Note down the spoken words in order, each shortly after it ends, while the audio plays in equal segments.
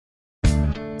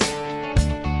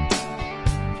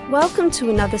Welcome to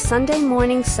another Sunday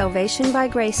morning Salvation by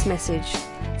Grace message.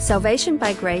 Salvation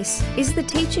by Grace is the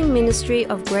teaching ministry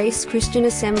of Grace Christian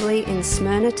Assembly in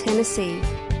Smyrna, Tennessee.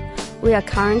 We are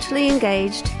currently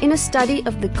engaged in a study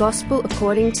of the Gospel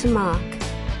according to Mark.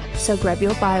 So grab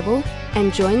your Bible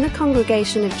and join the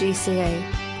congregation of GCA,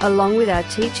 along with our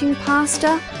teaching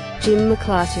pastor, Jim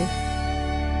McClarty.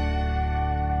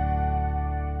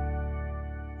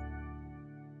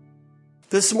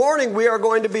 This morning we are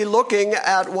going to be looking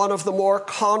at one of the more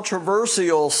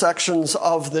controversial sections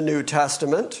of the New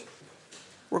Testament.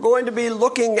 We're going to be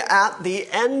looking at the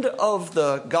end of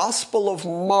the Gospel of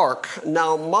Mark.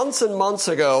 Now, months and months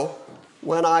ago,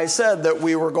 when I said that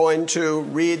we were going to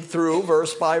read through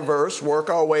verse by verse, work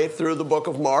our way through the book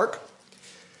of Mark,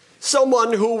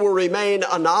 someone who will remain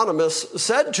anonymous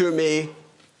said to me,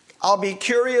 "I'll be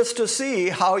curious to see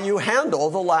how you handle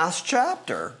the last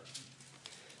chapter."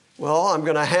 Well, I'm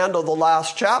going to handle the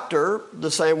last chapter the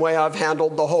same way I've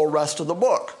handled the whole rest of the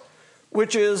book,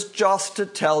 which is just to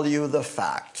tell you the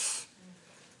facts.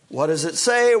 What does it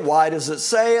say? Why does it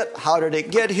say it? How did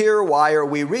it get here? Why are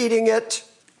we reading it?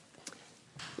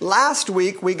 Last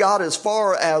week, we got as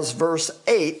far as verse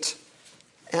 8,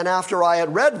 and after I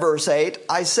had read verse 8,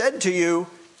 I said to you,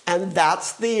 and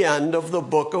that's the end of the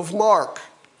book of Mark.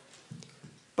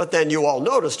 But then you all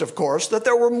noticed, of course, that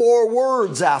there were more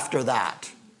words after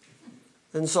that.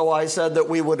 And so I said that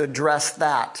we would address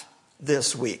that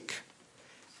this week.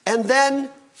 And then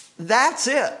that's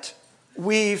it.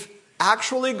 We've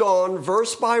actually gone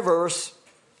verse by verse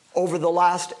over the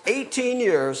last 18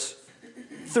 years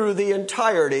through the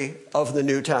entirety of the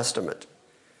New Testament.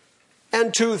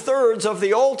 And 2/3 of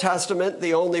the Old Testament,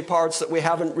 the only parts that we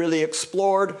haven't really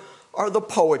explored, are the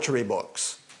poetry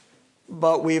books.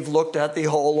 But we've looked at the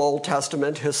whole Old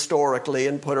Testament historically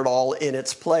and put it all in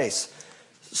its place.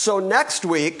 So next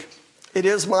week, it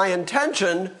is my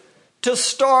intention to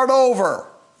start over.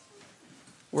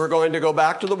 We're going to go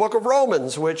back to the book of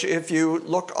Romans, which if you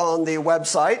look on the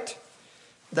website,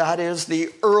 that is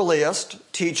the earliest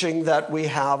teaching that we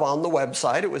have on the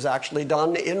website. It was actually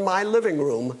done in my living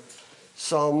room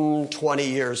some 20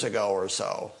 years ago or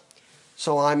so.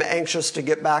 So I'm anxious to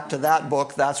get back to that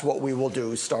book. That's what we will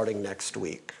do starting next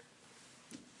week.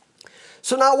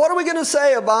 So now what are we going to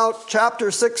say about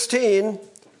chapter 16,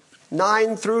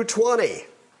 9 through 20?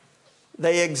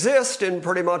 They exist in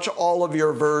pretty much all of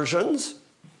your versions.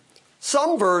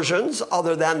 Some versions,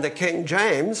 other than the King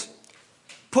James,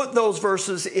 put those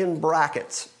verses in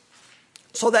brackets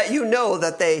so that you know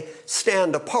that they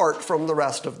stand apart from the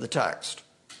rest of the text.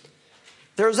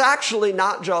 There's actually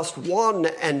not just one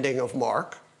ending of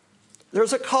Mark.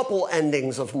 There's a couple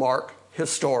endings of Mark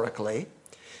historically.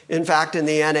 In fact, in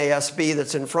the NASB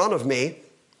that's in front of me,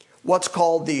 what's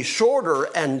called the shorter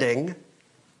ending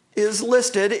is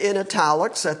listed in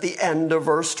italics at the end of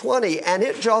verse 20, and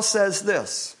it just says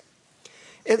this.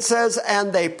 It says,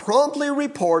 "And they promptly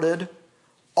reported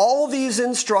all these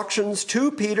instructions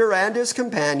to Peter and his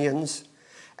companions,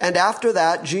 and after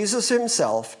that Jesus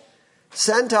himself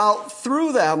sent out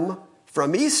through them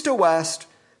from east to west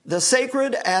the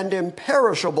sacred and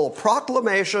imperishable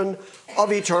proclamation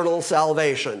of eternal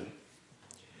salvation."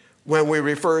 When we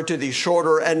refer to the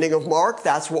shorter ending of Mark,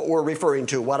 that's what we're referring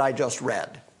to, what I just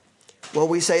read. When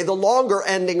we say the longer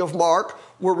ending of Mark,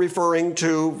 we're referring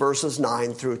to verses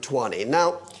 9 through 20.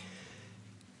 Now,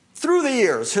 through the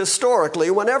years,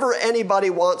 historically, whenever anybody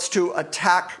wants to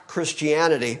attack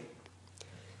Christianity,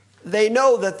 they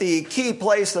know that the key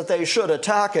place that they should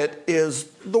attack it is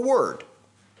the Word,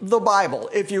 the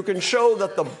Bible. If you can show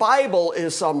that the Bible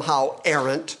is somehow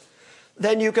errant,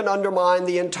 then you can undermine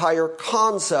the entire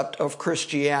concept of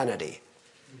Christianity.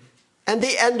 And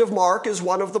the end of Mark is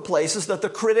one of the places that the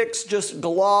critics just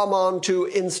glom onto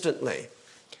instantly,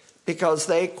 because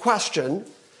they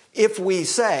question if we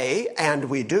say, and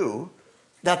we do,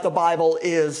 that the Bible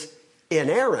is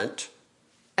inerrant,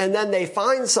 and then they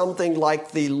find something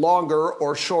like the longer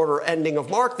or shorter ending of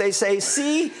Mark, they say,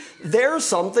 see, there's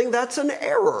something that's an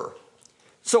error.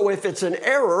 So if it's an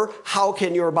error, how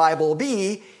can your Bible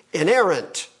be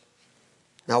inerrant?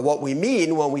 Now, what we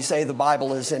mean when we say the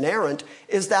Bible is inerrant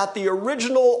is that the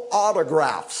original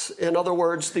autographs, in other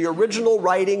words, the original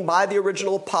writing by the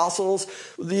original apostles,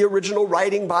 the original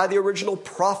writing by the original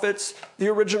prophets, the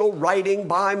original writing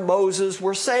by Moses,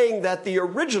 we're saying that the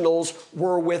originals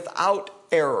were without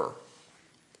error.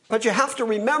 But you have to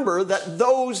remember that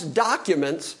those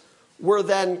documents were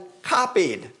then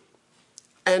copied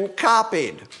and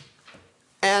copied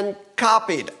and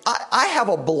copied. I have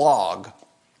a blog.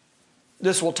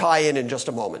 This will tie in just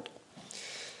a moment.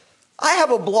 I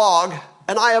have a blog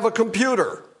and I have a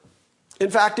computer. In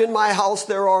fact, in my house,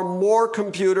 there are more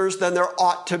computers than there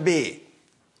ought to be.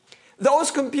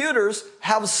 Those computers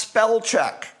have spell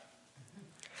check.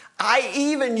 I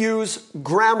even use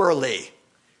Grammarly.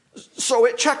 So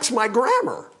it checks my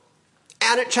grammar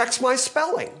and it checks my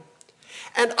spelling.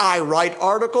 And I write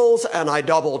articles and I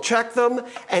double check them.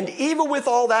 And even with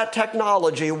all that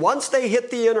technology, once they hit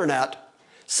the internet,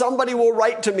 somebody will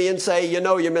write to me and say, you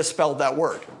know, you misspelled that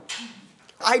word.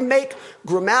 I make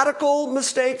grammatical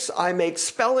mistakes, I make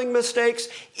spelling mistakes,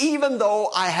 even though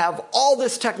I have all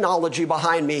this technology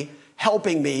behind me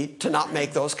helping me to not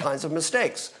make those kinds of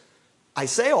mistakes. I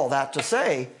say all that to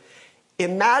say,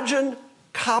 imagine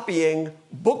copying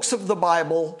books of the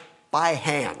Bible by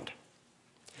hand.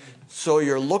 So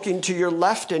you're looking to your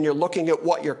left and you're looking at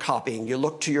what you're copying. You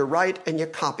look to your right and you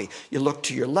copy. You look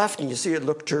to your left and you see it,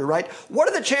 look to your right. What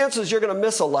are the chances you're going to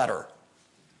miss a letter?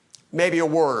 Maybe a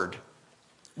word.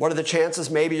 What are the chances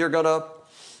maybe you're going to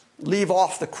leave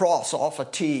off the cross, off a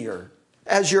T? Or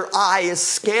as your eye is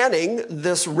scanning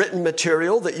this written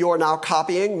material that you are now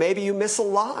copying, maybe you miss a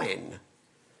line.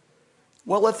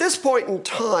 Well, at this point in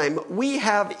time, we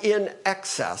have in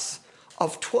excess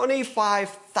of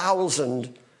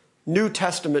 25,000 New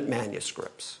Testament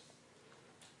manuscripts.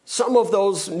 Some of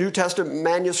those New Testament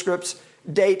manuscripts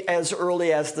date as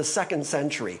early as the 2nd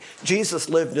century. Jesus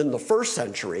lived in the 1st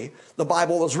century. The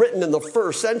Bible was written in the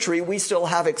 1st century. We still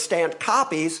have extant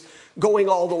copies going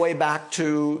all the way back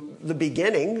to the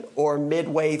beginning or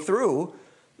midway through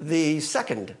the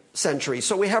 2nd century.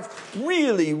 So we have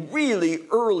really, really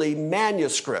early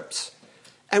manuscripts.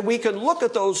 And we can look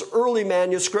at those early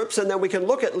manuscripts and then we can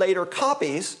look at later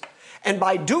copies. And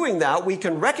by doing that, we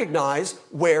can recognize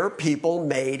where people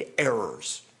made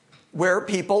errors, where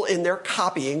people in their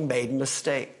copying made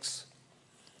mistakes.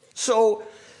 So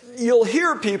you'll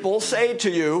hear people say to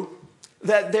you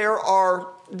that there are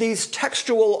these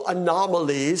textual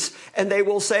anomalies, and they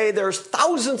will say there's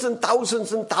thousands and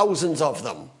thousands and thousands of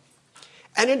them.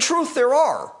 And in truth, there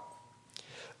are.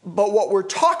 But what we're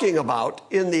talking about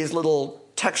in these little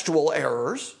textual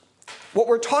errors, what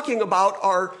we're talking about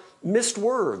are missed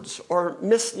words or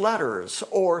missed letters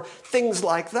or things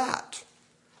like that.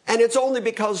 And it's only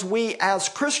because we as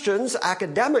Christians,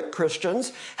 academic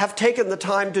Christians, have taken the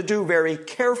time to do very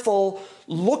careful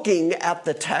looking at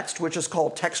the text, which is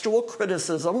called textual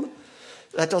criticism.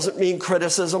 That doesn't mean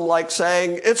criticism like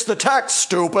saying, it's the text,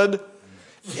 stupid.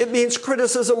 It means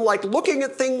criticism like looking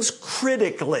at things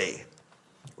critically,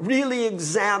 really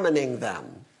examining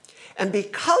them. And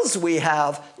because we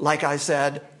have, like I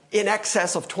said, in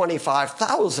excess of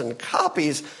 25,000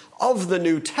 copies of the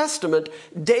New Testament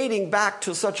dating back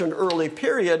to such an early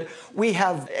period, we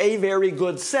have a very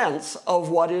good sense of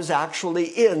what is actually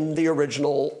in the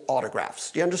original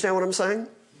autographs. Do you understand what I'm saying?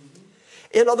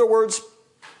 In other words,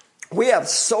 we have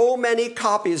so many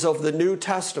copies of the New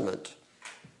Testament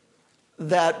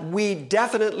that we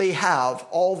definitely have,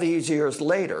 all these years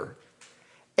later,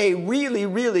 a really,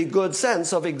 really good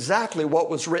sense of exactly what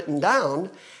was written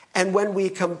down. And when we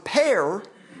compare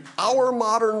our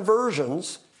modern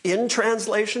versions in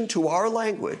translation to our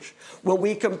language, when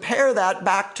we compare that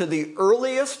back to the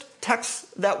earliest texts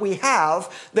that we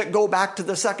have that go back to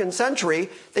the 2nd century,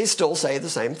 they still say the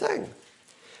same thing.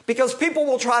 Because people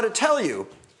will try to tell you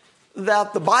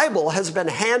that the Bible has been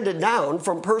handed down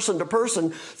from person to person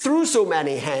through so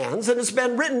many hands, and it's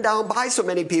been written down by so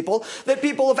many people that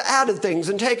people have added things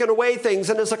and taken away things,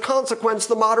 and as a consequence,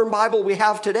 the modern Bible we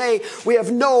have today, we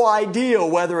have no idea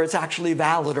whether it's actually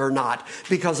valid or not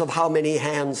because of how many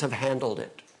hands have handled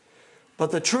it.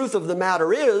 But the truth of the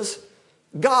matter is,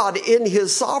 God, in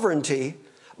his sovereignty,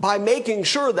 by making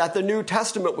sure that the New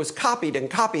Testament was copied and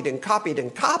copied and copied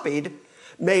and copied,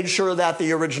 made sure that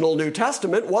the original New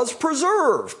Testament was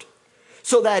preserved,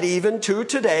 so that even to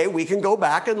today we can go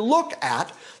back and look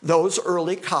at those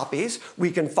early copies. We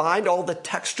can find all the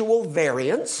textual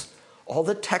variants, all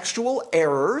the textual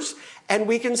errors, and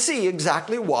we can see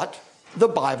exactly what the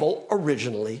Bible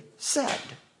originally said.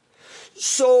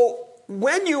 So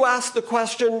when you ask the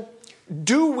question,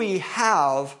 do we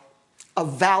have a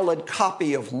valid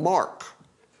copy of Mark?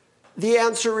 The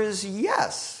answer is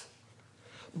yes.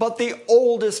 But the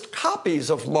oldest copies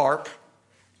of Mark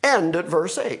end at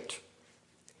verse 8.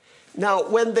 Now,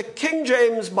 when the King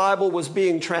James Bible was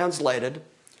being translated,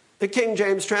 the King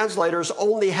James translators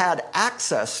only had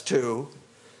access to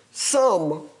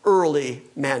some early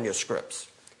manuscripts.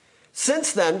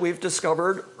 Since then, we've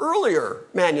discovered earlier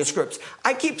manuscripts.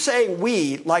 I keep saying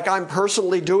we, like I'm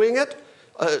personally doing it.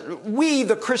 We,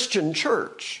 the Christian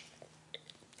church,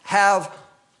 have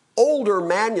older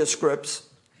manuscripts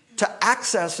to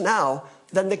access now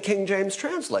than the King James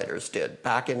translators did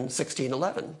back in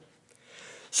 1611.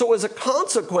 So as a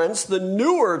consequence, the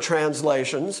newer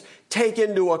translations take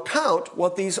into account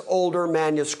what these older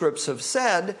manuscripts have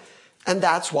said, and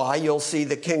that's why you'll see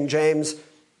the King James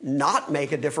not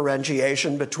make a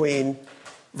differentiation between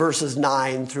verses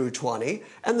 9 through 20,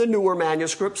 and the newer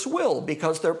manuscripts will,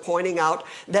 because they're pointing out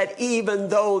that even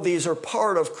though these are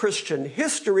part of Christian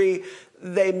history,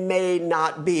 they may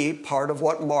not be part of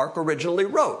what Mark originally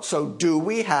wrote. So do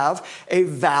we have a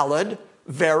valid,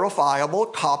 verifiable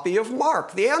copy of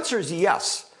Mark? The answer is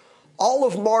yes. All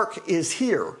of Mark is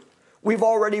here. We've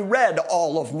already read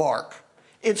all of Mark.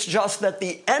 It's just that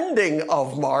the ending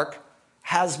of Mark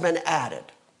has been added.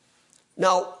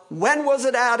 Now, when was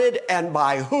it added and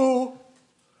by who?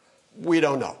 We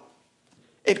don't know.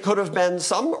 It could have been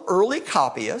some early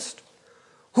copyist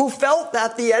who felt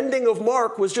that the ending of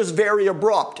Mark was just very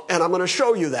abrupt. And I'm going to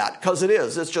show you that, because it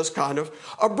is. It's just kind of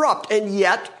abrupt. And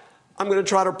yet, I'm going to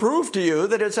try to prove to you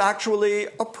that it's actually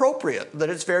appropriate, that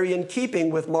it's very in keeping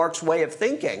with Mark's way of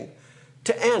thinking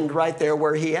to end right there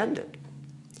where he ended.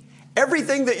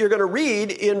 Everything that you're going to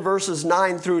read in verses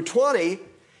 9 through 20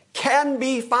 can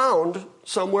be found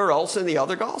somewhere else in the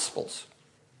other Gospels.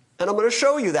 And I'm going to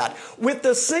show you that, with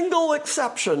the single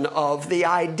exception of the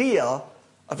idea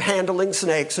of handling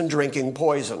snakes and drinking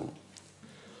poison.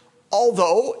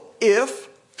 Although, if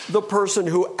the person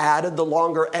who added the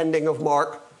longer ending of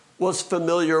Mark was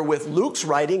familiar with Luke's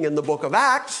writing in the book of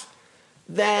Acts,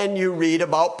 then you read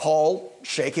about Paul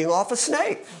shaking off a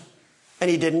snake, and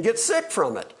he didn't get sick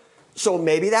from it. So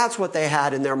maybe that's what they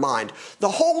had in their mind. The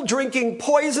whole drinking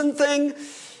poison thing,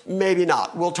 maybe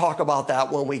not. We'll talk about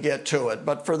that when we get to it.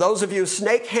 But for those of you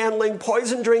snake handling,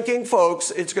 poison drinking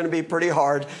folks, it's going to be pretty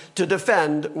hard to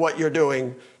defend what you're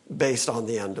doing based on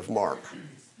the end of Mark.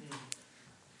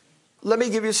 Let me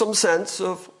give you some sense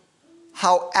of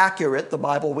how accurate the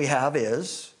Bible we have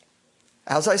is.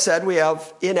 As I said, we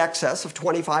have in excess of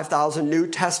 25,000 New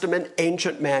Testament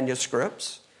ancient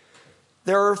manuscripts.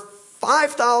 There are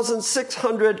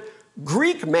 5,600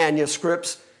 Greek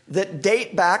manuscripts that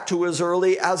date back to as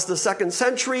early as the 2nd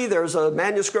century. There's a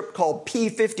manuscript called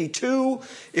P52.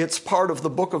 It's part of the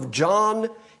book of John.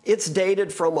 It's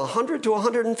dated from 100 to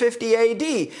 150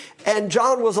 AD. And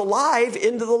John was alive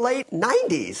into the late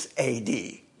 90s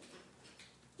AD.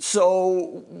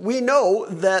 So we know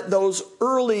that those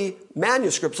early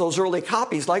manuscripts, those early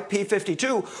copies like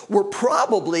P52, were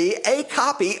probably a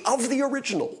copy of the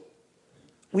original.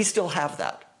 We still have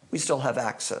that. We still have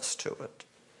access to it.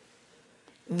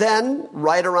 Then,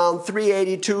 right around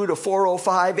 382 to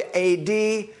 405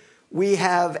 AD, we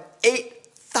have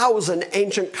 8,000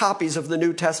 ancient copies of the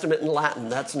New Testament in Latin.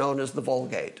 That's known as the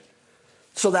Vulgate.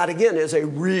 So that, again, is a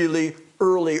really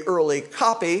early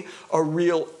copy, a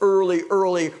real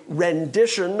early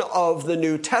rendition of the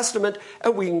New Testament,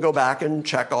 and we can go back and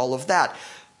check all of that.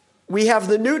 We have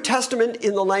the New Testament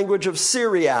in the language of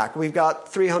Syriac. We've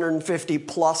got 350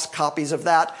 plus copies of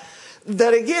that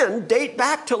again date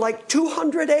back to like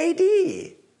 200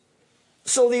 AD.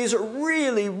 So these are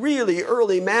really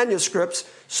early manuscripts,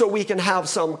 so we can have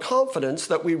some confidence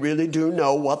that we really do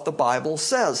know what the Bible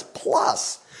says.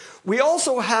 Plus, we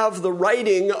also have the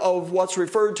writing of what's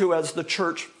referred to as the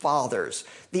Church Fathers,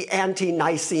 the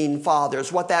Ante-Nicene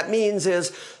Fathers. What that means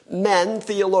is men,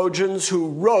 theologians who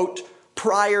wrote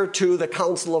prior to the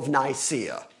Council of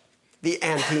Nicaea, the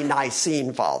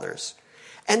Ante-Nicene Fathers.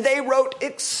 And they wrote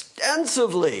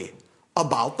extensively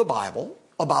about the Bible,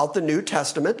 about the New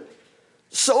Testament,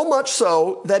 so much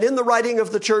so that in the writing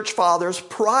of the Church Fathers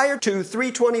prior to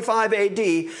 325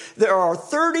 AD, there are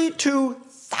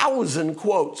 32,000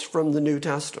 quotes from the New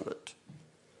Testament.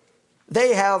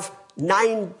 They have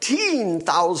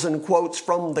 19,000 quotes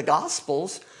from the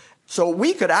Gospels, so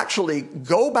we could actually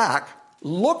go back,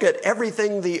 look at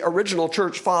everything the original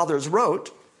Church Fathers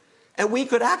wrote, and we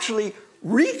could actually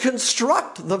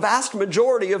reconstruct the vast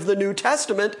majority of the New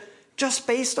Testament just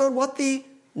based on what the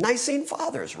Nicene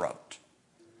Fathers wrote.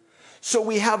 So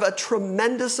we have a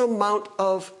tremendous amount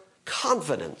of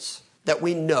confidence that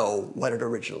we know what it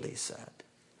originally said.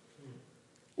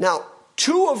 Now,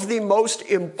 two of the most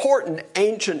important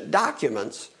ancient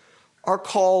documents are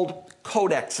called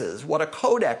codexes. What a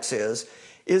codex is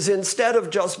instead of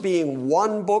just being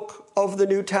one book of the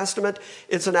New Testament,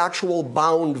 it's an actual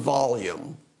bound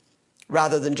volume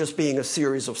rather than just being a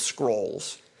series of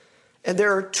scrolls. And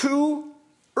there are two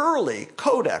early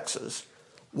codexes,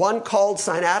 one called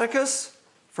Sinaiticus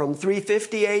from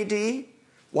 350 AD,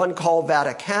 one called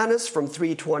Vaticanus from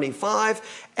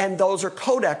 325, and those are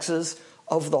codexes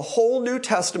of the whole New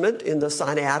Testament in the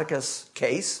Sinaiticus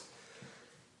case,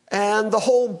 and the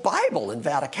whole Bible in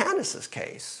Vaticanus's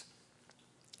case.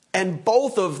 And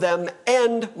both of them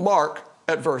end Mark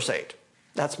at verse 8.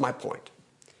 That's my point.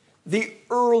 The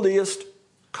earliest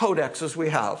codexes we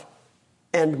have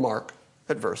end Mark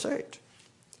at verse 8.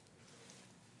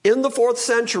 In the 4th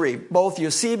century, both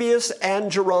Eusebius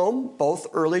and Jerome, both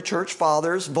early church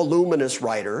fathers, voluminous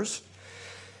writers,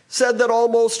 said that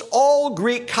almost all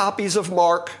Greek copies of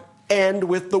Mark end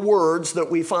with the words that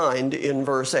we find in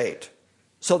verse 8.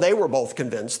 So they were both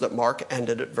convinced that Mark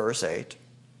ended at verse 8.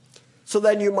 So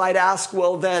then you might ask,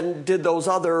 well, then did those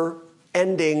other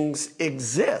endings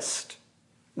exist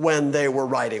when they were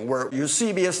writing? Were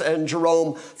Eusebius and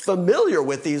Jerome familiar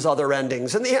with these other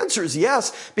endings? And the answer is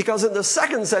yes, because in the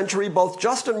 2nd century, both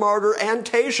Justin Martyr and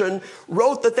Tatian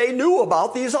wrote that they knew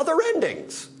about these other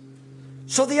endings.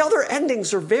 So the other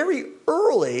endings are very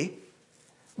early,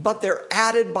 but they're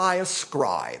added by a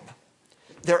scribe.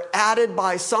 They're added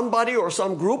by somebody or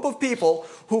some group of people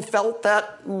who felt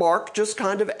that Mark just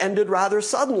kind of ended rather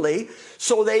suddenly,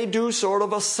 so they do sort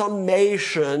of a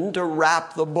summation to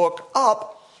wrap the book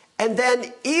up. And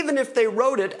then even if they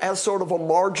wrote it as sort of a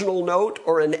marginal note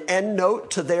or an end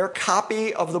note to their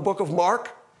copy of the book of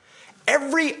Mark,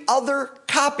 every other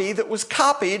copy that was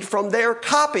copied from their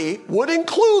copy would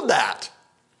include that.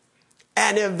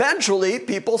 And eventually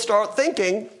people start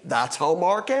thinking, that's how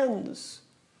Mark ends.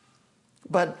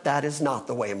 But that is not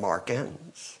the way Mark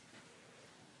ends.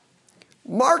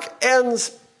 Mark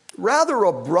ends rather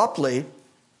abruptly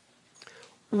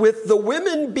with the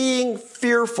women being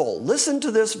fearful. Listen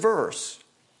to this verse.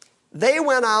 They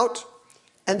went out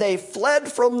and they fled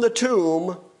from the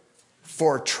tomb,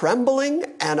 for trembling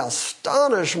and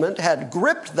astonishment had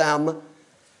gripped them,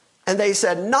 and they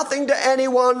said nothing to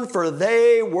anyone, for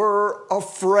they were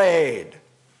afraid.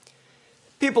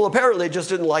 People apparently just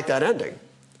didn't like that ending.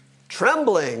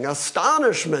 Trembling,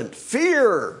 astonishment,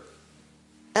 fear.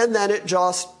 And then it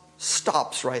just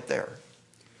stops right there.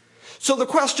 So the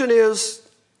question is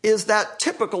that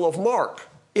typical of Mark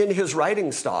in his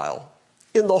writing style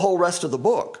in the whole rest of the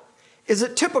book? Is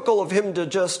it typical of him to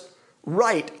just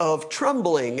write of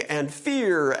trembling and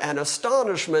fear and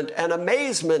astonishment and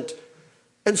amazement?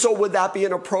 And so would that be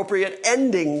an appropriate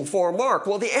ending for Mark?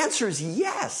 Well, the answer is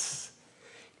yes.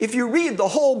 If you read the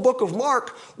whole book of Mark,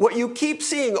 what you keep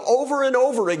seeing over and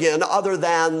over again, other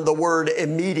than the word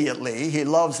immediately, he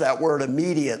loves that word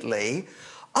immediately,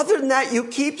 other than that, you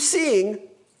keep seeing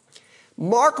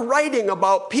Mark writing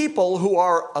about people who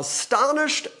are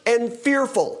astonished and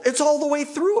fearful. It's all the way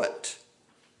through it.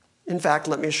 In fact,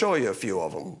 let me show you a few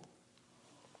of them.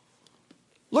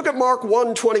 Look at Mark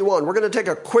 1:21. We're going to take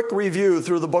a quick review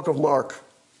through the book of Mark.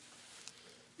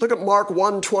 Look at Mark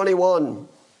 1:21.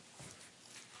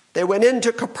 They went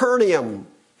into Capernaum,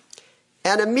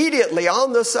 and immediately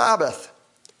on the Sabbath,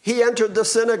 he entered the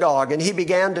synagogue and he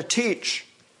began to teach.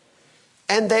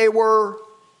 And they were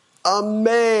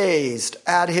amazed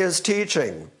at his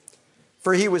teaching,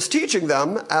 for he was teaching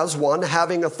them as one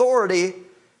having authority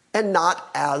and not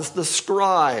as the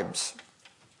scribes.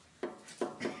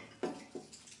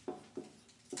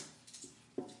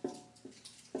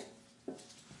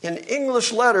 In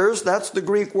English letters, that's the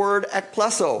Greek word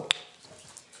ekpleso.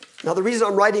 Now, the reason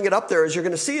I'm writing it up there is you're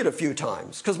going to see it a few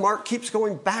times, because Mark keeps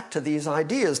going back to these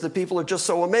ideas that people are just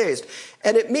so amazed.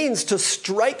 And it means to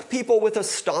strike people with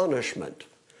astonishment,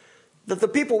 that the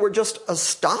people were just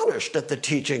astonished at the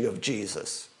teaching of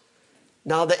Jesus.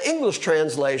 Now, the English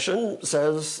translation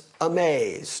says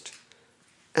amazed.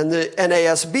 And the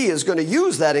NASB is going to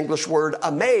use that English word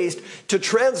amazed to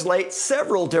translate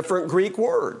several different Greek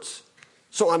words.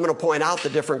 So I'm going to point out the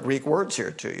different Greek words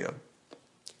here to you.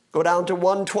 Go down to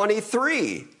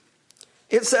 1:23.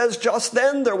 It says, just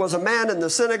then there was a man in the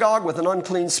synagogue with an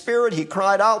unclean spirit. He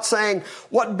cried out, saying,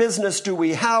 what business do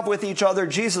we have with each other,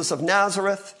 Jesus of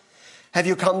Nazareth? Have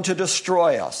you come to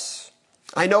destroy us?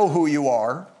 I know who you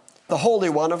are, the Holy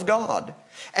One of God.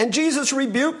 And Jesus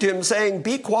rebuked him, saying,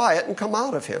 be quiet and come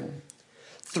out of him.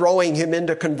 Throwing him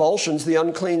into convulsions, the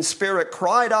unclean spirit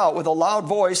cried out with a loud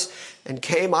voice and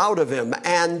came out of him.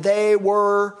 And they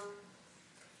were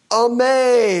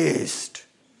amazed.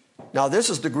 Now, this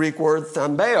is the Greek word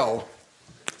thambeo.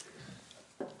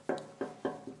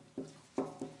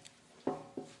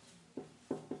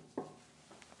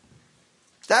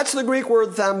 That's the Greek word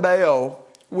thambeo,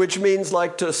 which means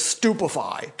like to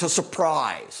stupefy, to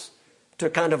surprise, to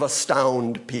kind of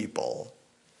astound people.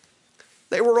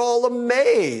 They were all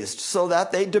amazed, so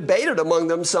that they debated among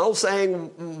themselves,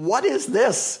 saying, what is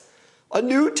this? A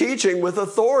new teaching with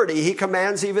authority. He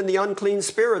commands even the unclean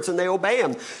spirits, and they obey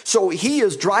him. So he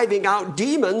is driving out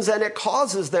demons, and it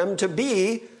causes them to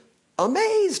be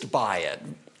amazed by it.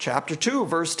 Chapter 2,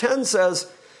 verse 10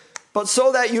 says, But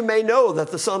so that you may know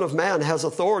that the Son of Man has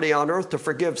authority on earth to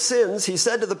forgive sins, he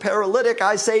said to the paralytic,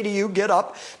 I say to you, get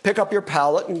up, pick up your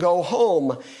pallet, and go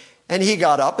home. And he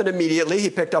got up, and immediately he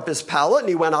picked up his pallet, and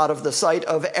he went out of the sight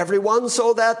of everyone,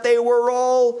 so that they were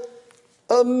all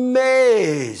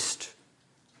amazed,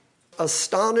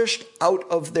 astonished out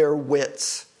of their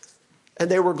wits. And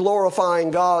they were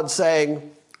glorifying God,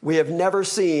 saying, we have never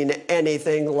seen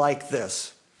anything like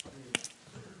this.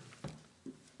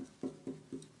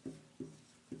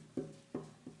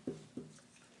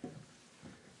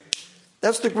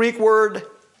 That's the Greek word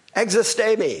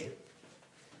existemi.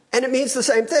 And it means the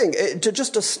same thing, to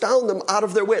just astound them out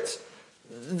of their wits.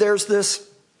 There's this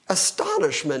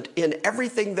astonishment in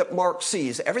everything that Mark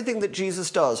sees, everything that Jesus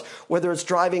does, whether it's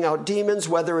driving out demons,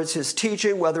 whether it's his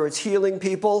teaching, whether it's healing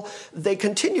people. They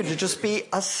continue to just be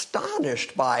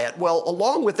astonished by it. Well,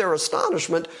 along with their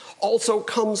astonishment also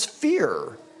comes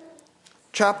fear.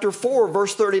 Chapter 4,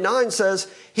 verse 39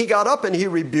 says, he got up and he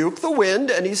rebuked the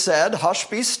wind and he said, hush,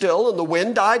 be still. And the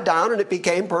wind died down and it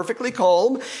became perfectly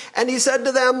calm. And he said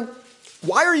to them,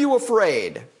 why are you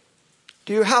afraid?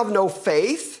 Do you have no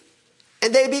faith?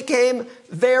 And they became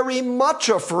very much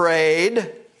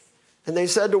afraid. And they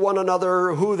said to one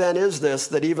another, who then is this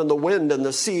that even the wind and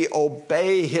the sea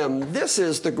obey him? This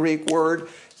is the Greek word.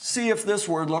 See if this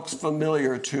word looks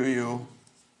familiar to you.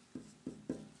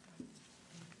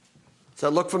 Does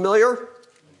that look familiar?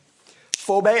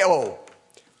 Phobeo.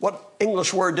 What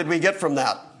English word did we get from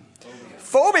that?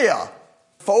 Phobia.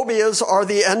 Phobias are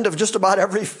the end of just about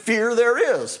every fear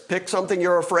there is. Pick something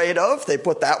you're afraid of. They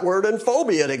put that word and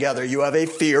phobia together. You have a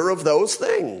fear of those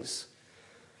things.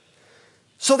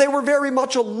 So they were very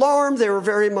much alarmed. They were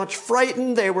very much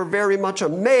frightened. They were very much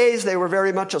amazed. They were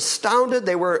very much astounded.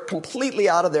 They were completely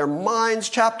out of their minds.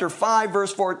 Chapter 5,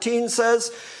 verse 14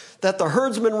 says that the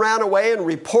herdsmen ran away and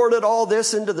reported all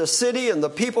this into the city, and the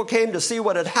people came to see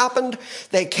what had happened.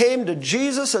 They came to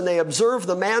Jesus, and they observed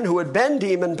the man who had been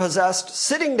demon-possessed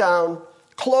sitting down,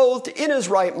 clothed in his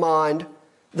right mind,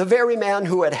 the very man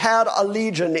who had had a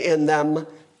legion in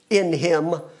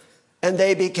him, and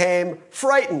they became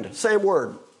frightened. Same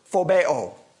word,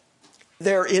 phobeo.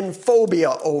 They're in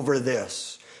phobia over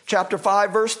this. Chapter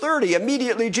 5, verse 30,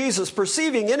 immediately Jesus,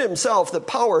 perceiving in himself that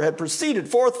power had proceeded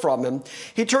forth from him,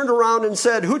 he turned around and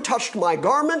said, who touched my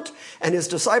garment? And his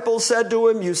disciples said to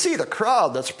him, you see the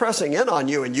crowd that's pressing in on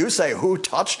you, and you say, who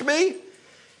touched me?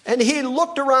 And he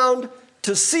looked around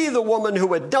to see the woman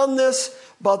who had done this,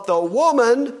 but the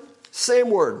woman, same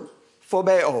word,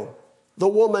 phobeo, the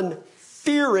woman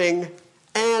fearing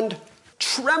and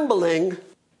trembling,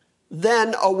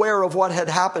 then, aware of what had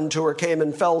happened to her, came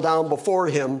and fell down before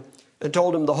him and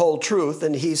told him the whole truth.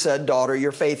 And he said, daughter,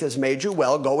 your faith has made you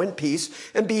well. Go in peace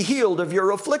and be healed of your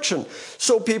affliction.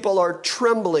 So people are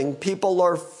trembling. People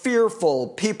are fearful.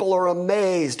 People are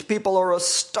amazed. People are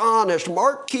astonished.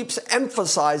 Mark keeps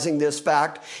emphasizing this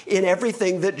fact in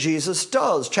everything that Jesus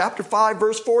does. Chapter 5,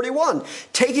 verse 41.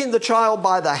 Taking the child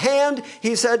by the hand,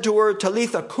 he said to her,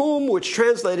 Talitha cum, which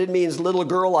translated means, little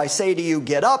girl, I say to you,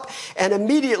 get up. And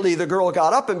immediately the girl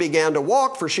got up and began to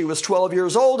walk, for she was 12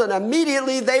 years old. And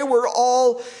immediately they were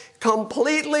all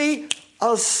completely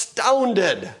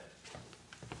astounded.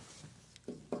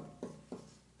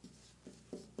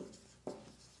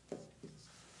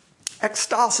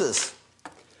 Ecstasis.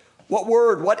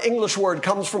 What English word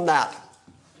comes from that?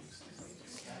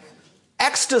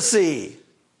 Ecstasy.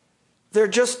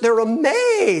 They're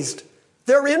amazed.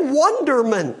 They're in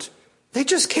wonderment. They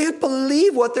just can't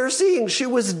believe what they're seeing. She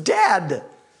was dead.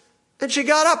 And she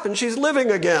got up and she's living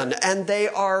again. And they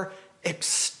are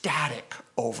ecstatic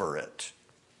over it.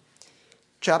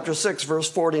 Chapter 6,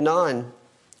 verse 49.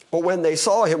 But when they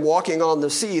saw him walking on the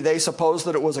sea, they supposed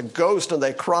that it was a ghost, and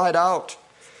they cried out.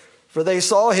 For they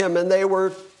saw him, and they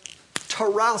were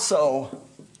tarasso.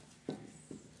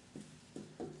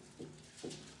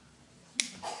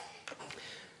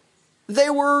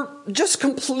 They were just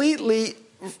completely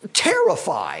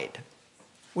terrified,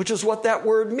 which is what that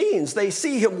word means. They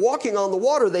see him walking on the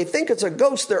water. They think it's a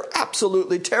ghost. They're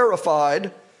absolutely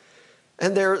terrified.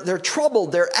 And they're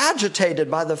troubled. They're agitated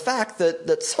by the fact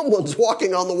that someone's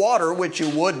walking on the water, which you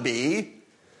would be.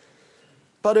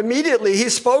 But immediately he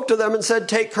spoke to them and said,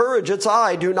 take courage, it's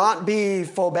I. Do not be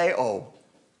phobeo.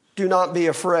 Do not be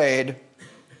afraid.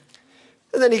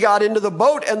 And then he got into the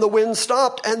boat and the wind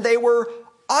stopped and they were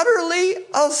utterly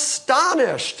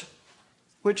astonished,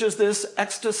 which is this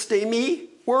ekstastemi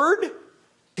word.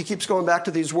 He keeps going back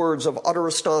to these words of utter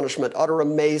astonishment, utter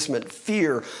amazement,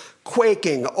 fear,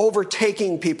 quaking,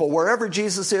 overtaking people. Wherever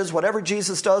Jesus is, whatever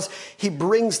Jesus does, he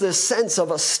brings this sense of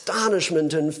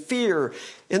astonishment and fear.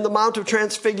 In the Mount of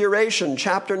Transfiguration,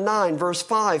 chapter 9, verse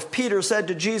 5, Peter said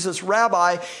to Jesus,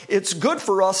 "Rabbi, it's good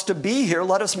for us to be here.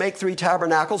 Let us make 3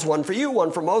 tabernacles, one for you,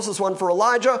 one for Moses, one for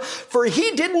Elijah." For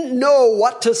he didn't know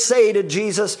what to say to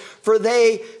Jesus, for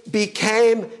they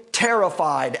became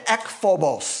terrified.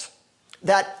 Ekphobos.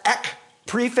 That ek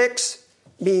prefix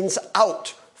means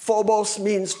out. Phobos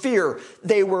means fear.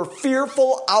 They were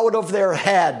fearful out of their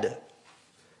head.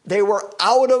 They were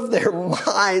out of their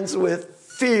minds with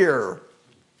fear.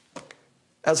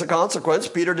 As a consequence,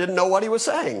 Peter didn't know what he was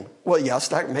saying. Well, yes,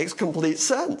 that makes complete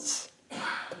sense.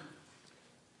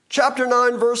 Chapter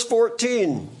 9, verse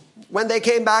 14. When they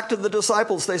came back to the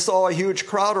disciples, they saw a huge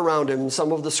crowd around him,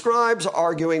 some of the scribes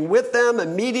arguing with them.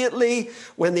 Immediately,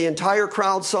 when the entire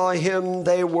crowd saw him,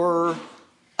 they were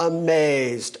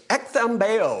amazed.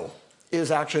 Ekthambeo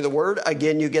is actually the word.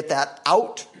 Again, you get that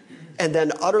out and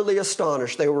then utterly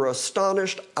astonished. They were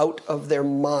astonished out of their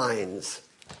minds.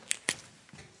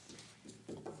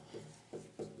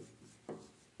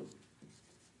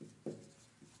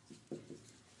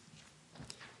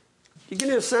 You get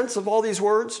a sense of all these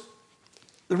words?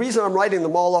 The reason I'm writing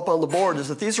them all up on the board is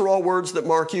that these are all words that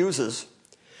Mark uses.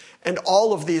 And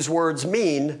all of these words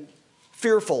mean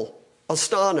fearful,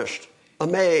 astonished,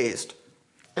 amazed.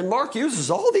 And Mark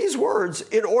uses all these words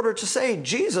in order to say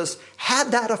Jesus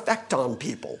had that effect on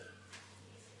people.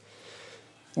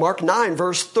 Mark 9,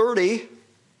 verse 30.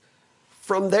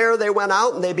 From there they went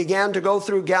out and they began to go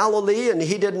through Galilee, and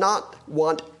he did not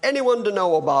want anyone to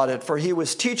know about it, for he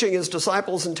was teaching his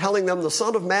disciples and telling them, the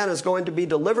Son of Man is going to be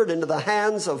delivered into the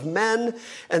hands of men,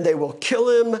 and they will kill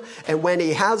him, and when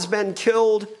he has been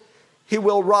killed, he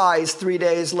will rise 3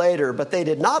 days later. But they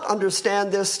did not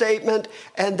understand this statement,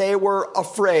 and they were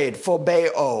afraid.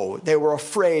 Phobeo. They were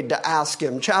afraid to ask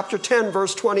him. Chapter 10,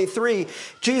 verse 23,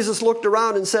 Jesus looked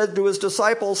around and said to his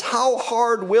disciples, "How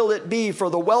hard will it be for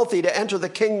the wealthy to enter the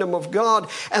kingdom of God?"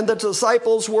 And the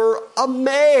disciples were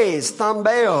amazed.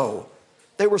 Thambeo.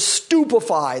 They were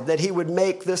stupefied that he would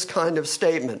make this kind of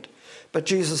statement. But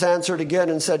Jesus answered again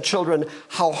and said, "Children,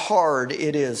 how hard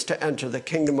it is to enter the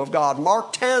kingdom of God."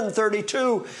 Mark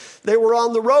 10:32, they were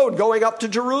on the road going up to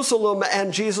Jerusalem,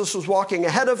 and Jesus was walking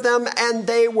ahead of them, and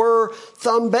they were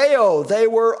thambeo. They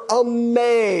were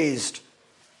amazed.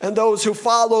 And those who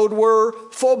followed were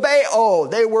phobeo.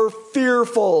 They were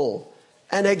fearful.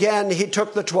 And again, he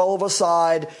took the 12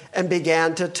 aside and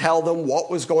began to tell them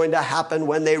what was going to happen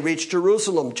when they reached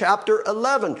Jerusalem. Chapter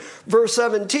 11, verse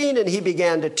 17, and he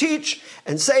began to teach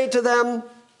and say to them,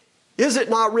 "Is it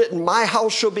not written, my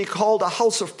house shall be called a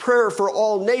house of prayer for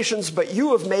all nations, but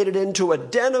you have made it into a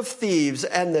den of thieves?"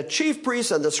 And the chief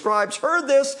priests and the scribes heard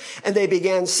this, and they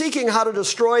began seeking how to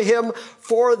destroy him,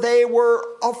 for they were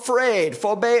afraid,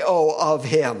 phobeo, of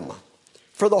him.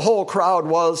 For the whole crowd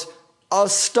was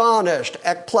astonished,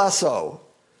 ekpleso.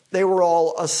 They were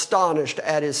all astonished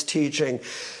at his teaching.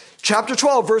 Chapter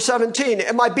 12, verse 17.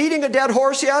 Am I beating a dead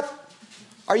horse yet?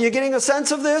 Are you getting a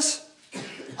sense of this?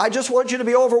 I just want you to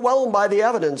be overwhelmed by the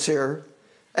evidence here.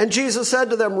 And Jesus said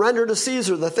to them, "Render to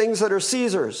Caesar the things that are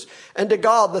Caesar's, and to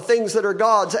God the things that are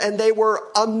God's." And they were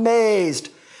amazed.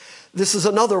 This is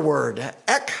another word,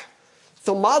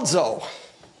 ekthomazo.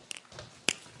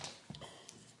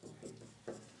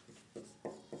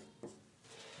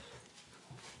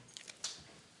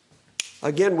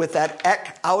 Again, with that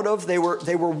ek out of, they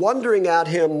were wondering at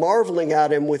him, marveling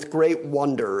at him with great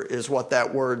wonder is what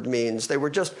that word means. They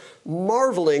were just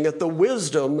marveling at the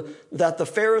wisdom that the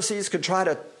Pharisees could try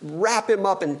to wrap him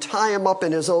up and tie him up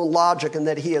in his own logic, and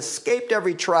that he escaped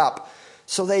every trap.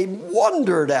 So they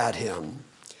wondered at him.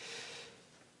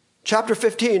 Chapter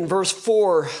 15, verse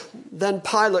 4, then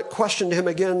Pilate questioned him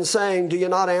again, saying, "Do you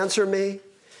not answer me?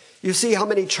 You see how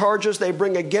many charges they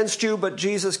bring against you," but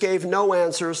Jesus gave no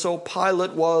answer. So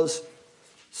Pilate was,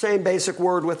 same basic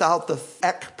word without the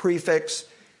ek prefix,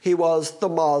 he was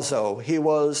thamazo. He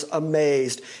was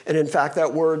amazed. And in fact,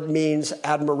 that word means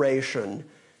admiration.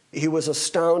 He was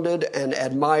astounded and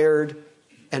admired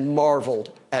and marveled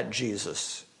at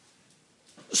Jesus.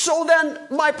 So then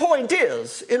my point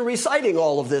is, in reciting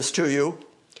all of this to you,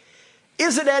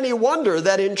 is it any wonder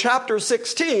that in chapter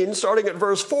 16, starting at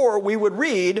verse 4, we would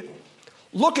read,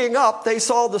 "Looking up, they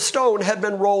saw the stone had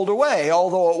been rolled away,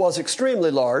 although it was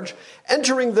extremely large.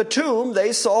 Entering the tomb,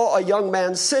 they saw a young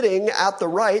man sitting at the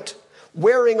right,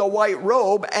 wearing a white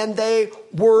robe, and they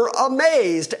were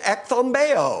amazed,"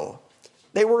 ekthambeo.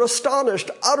 They were astonished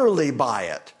utterly by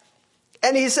it.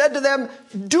 And he said to them,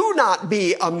 do not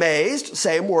be amazed,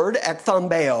 same word,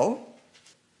 ekthambeo.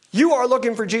 You are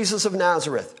looking for Jesus of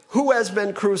Nazareth, who has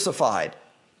been crucified.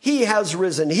 He has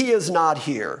risen. He is not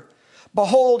here.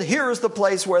 Behold, here is the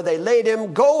place where they laid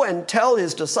him. Go and tell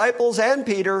his disciples and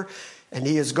Peter, and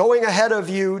he is going ahead of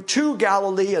you to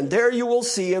Galilee, and there you will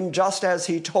see him just as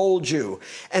he told you.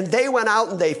 And they went out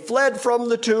and they fled from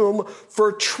the tomb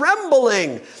for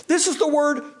trembling. This is the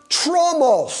word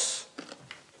tromos.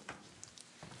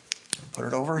 Put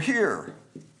it over here.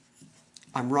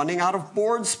 I'm running out of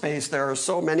board space. There are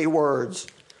so many words.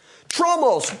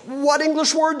 Tromos. What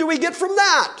English word do we get from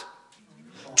that?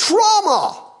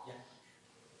 Trauma.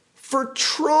 For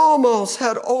tromos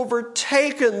had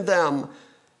overtaken them.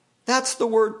 That's the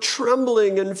word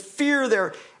trembling and fear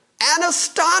there. And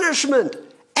astonishment.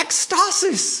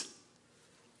 Ecstasis.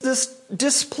 This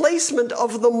displacement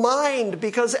of the mind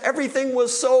because everything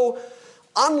was so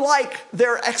unlike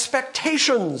their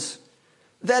expectations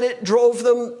that it drove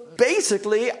them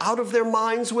basically out of their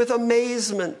minds with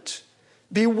amazement,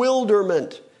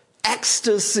 bewilderment,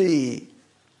 ecstasy.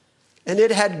 And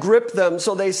it had gripped them,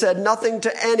 so they said nothing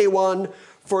to anyone,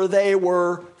 for they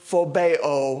were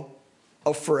phobeo,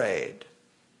 afraid.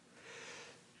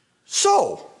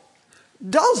 So,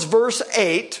 does verse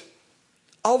 8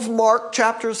 of Mark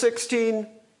chapter 16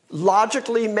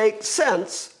 logically make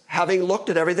sense, having looked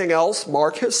at everything else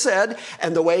Mark has said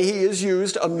and the way he has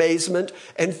used amazement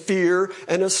and fear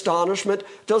and astonishment?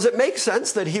 Does it make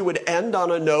sense that he would end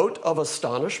on a note of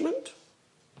astonishment,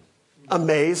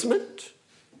 amazement,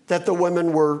 that the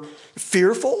women were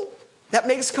fearful? That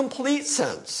makes complete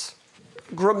sense.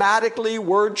 Grammatically,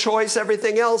 word choice,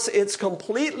 everything else, it's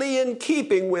completely in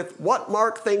keeping with what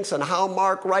Mark thinks and how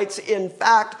Mark writes. In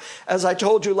fact, as I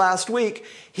told you last week,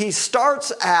 he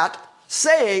starts at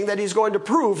saying that he's going to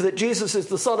prove that Jesus is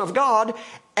the Son of God,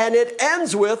 and it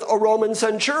ends with a Roman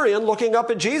centurion looking up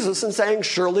at Jesus and saying,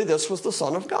 surely this was the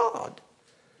Son of God.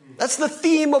 That's the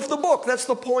theme of the book. That's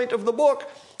the point of the book.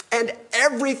 And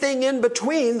everything in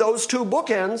between those two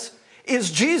bookends is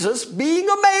Jesus being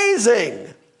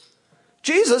amazing.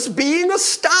 Jesus being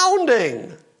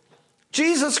astounding.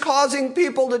 Jesus causing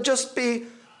people to just be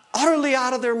utterly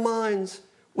out of their minds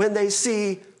when they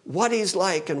see what he's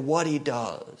like and what he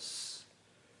does.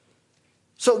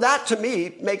 So that, to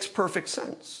me, makes perfect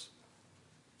sense.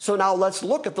 So now let's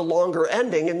look at the longer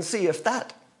ending and see if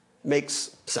that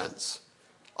makes sense.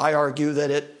 I argue that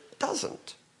it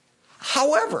doesn't.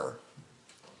 However,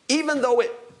 even though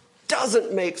it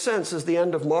doesn't make sense as the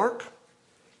end of Mark,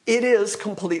 it is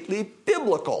completely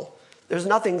biblical. There's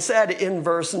nothing said in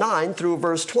verse 9 through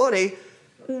verse 20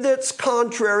 that's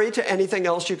contrary to anything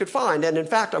else you could find. And in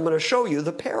fact, I'm going to show you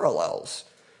the parallels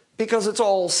because it's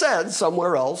all said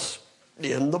somewhere else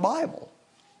in the Bible.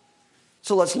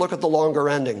 So let's look at the longer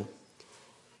ending.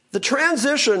 The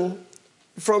transition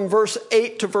from verse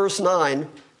 8 to verse 9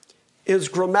 is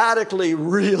grammatically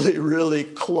really, really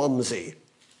clumsy.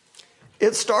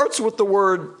 It starts with the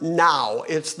word now.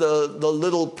 It's the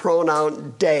little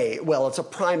pronoun de. Well, it's a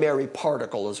primary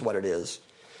particle is what it is.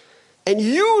 And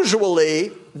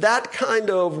usually that kind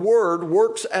of word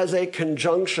works as a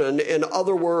conjunction. In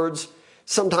other words,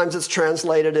 sometimes it's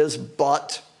translated as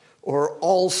but or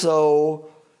also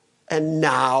and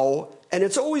now. And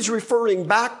it's always referring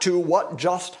back to what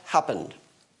just happened.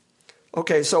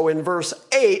 Okay, so in verse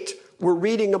 8, we're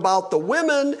reading about the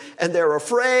women and they're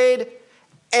afraid.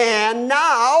 And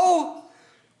now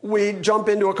we jump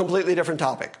into a completely different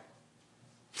topic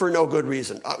for no good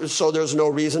reason. So there's no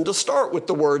reason to start with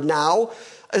the word now,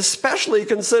 especially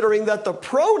considering that the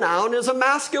pronoun is a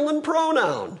masculine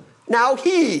pronoun. Now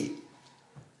he.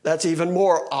 That's even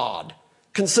more odd,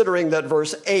 considering that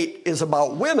verse 8 is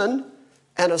about women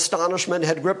and astonishment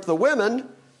had gripped the women.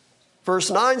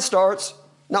 Verse 9 starts,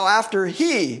 now after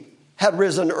he had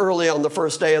risen early on the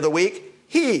first day of the week,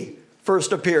 he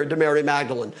first appeared to Mary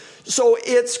Magdalene. So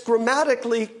it's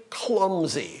grammatically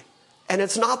clumsy, and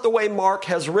it's not the way Mark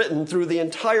has written through the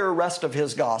entire rest of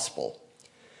his gospel.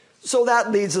 So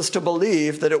that leads us to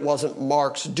believe that it wasn't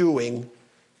Mark's doing,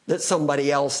 that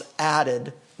somebody else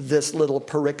added this little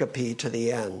pericope to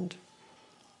the end.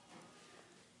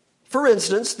 For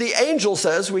instance, the angel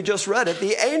says, we just read it,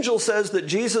 the angel says that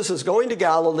Jesus is going to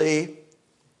Galilee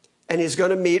and he's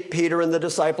going to meet Peter and the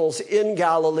disciples in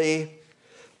Galilee.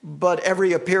 But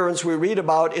every appearance we read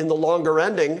about in the longer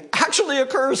ending actually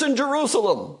occurs in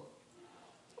Jerusalem.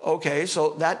 Okay,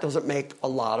 so that doesn't make a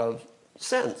lot of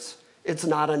sense. It's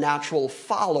not a natural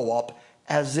follow-up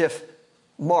as if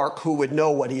Mark, who would know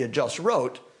what he had just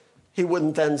wrote, He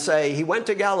wouldn't then say he went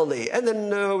to Galilee, and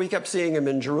then we kept seeing him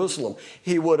in Jerusalem.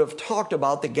 He would have talked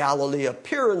about the Galilee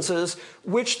appearances,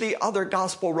 which the other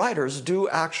gospel writers do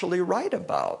actually write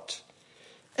about.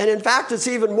 And in fact, it's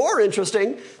even more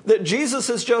interesting that Jesus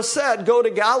has just said, go to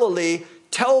Galilee,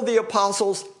 tell the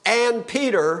apostles and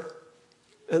Peter,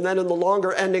 and then in the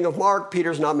longer ending of Mark,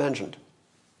 Peter's not mentioned.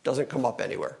 Doesn't come up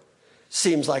anywhere.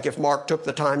 Seems like if Mark took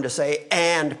the time to say,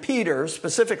 and Peter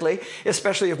specifically,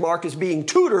 especially if Mark is being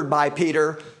tutored by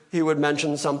Peter, he would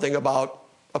mention something about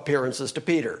appearances to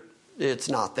Peter. It's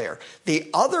not there. The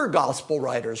other gospel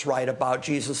writers write about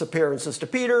Jesus' appearances to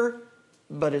Peter,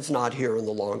 but it's not here in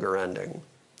the longer ending.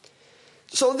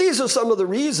 So these are some of the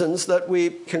reasons that we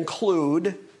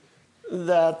conclude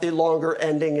that the longer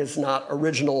ending is not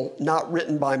original, not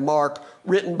written by Mark,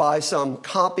 written by some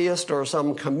copyist or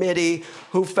some committee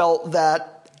who felt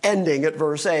that ending at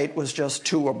verse 8 was just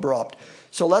too abrupt.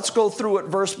 So let's go through it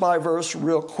verse by verse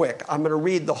real quick. I'm going to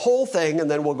read the whole thing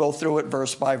and then we'll go through it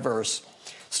verse by verse.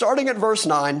 Starting at verse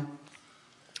 9.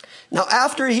 Now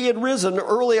after he had risen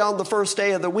early on the first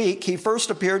day of the week, he first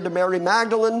appeared to Mary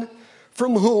Magdalene,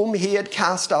 from whom he had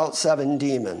cast out 7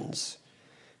 demons.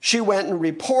 She went and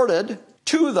reported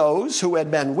to those who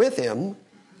had been with him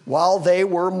while they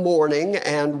were mourning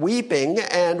and weeping.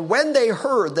 And when they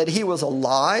heard that he was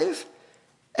alive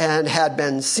and had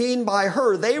been seen by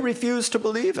her, they refused to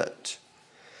believe it.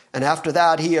 And after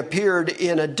that, he appeared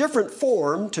in a different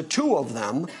form to 2 of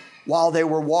them while they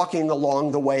were walking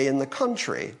along the way in the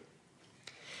country.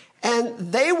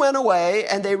 And they went away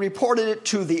and they reported it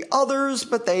to the others,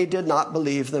 but they did not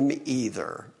believe them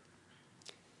either.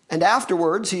 And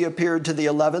afterwards he appeared to the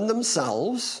 11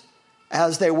 themselves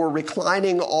as they were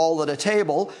reclining all at a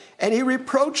table, and he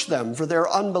reproached them for their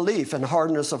unbelief and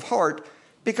hardness of heart,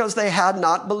 because they had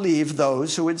not believed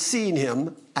those who had seen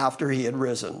him after he had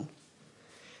risen.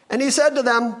 And he said to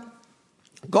them,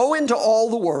 go into all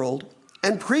the world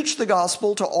and preach the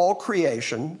gospel to all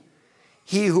creation.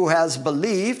 He who has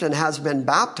believed and has been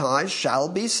baptized shall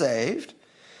be saved,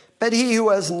 but he who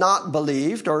has not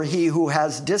believed or he who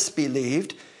has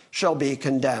disbelieved shall be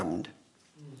condemned.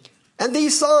 And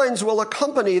these signs will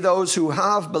accompany those who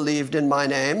have believed in my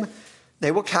name.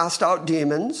 They will cast out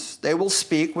demons, they will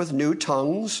speak with new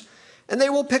tongues, and they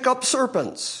will pick up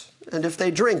serpents. And if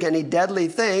they drink any deadly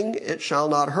thing, it shall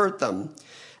not hurt them.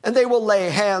 And they will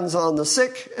lay hands on the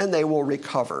sick, and they will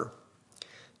recover.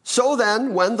 So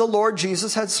then, when the Lord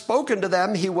Jesus had spoken to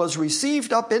them, he was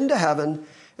received up into heaven,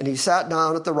 and he sat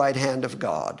down at the right hand of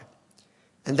God.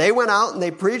 And they went out and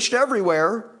they preached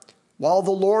everywhere, while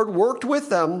the Lord worked with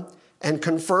them and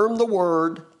confirmed the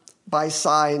word by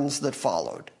signs that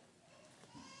followed.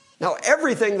 Now,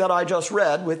 everything that I just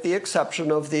read, with the exception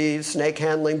of the snake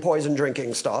handling, poison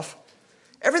drinking stuff,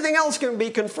 everything else can be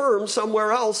confirmed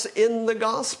somewhere else in the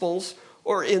Gospels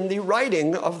or in the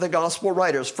writing of the Gospel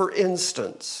writers. For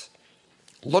instance,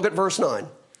 look at verse 9.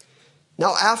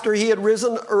 Now, after he had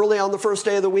risen early on the first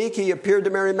day of the week, he appeared to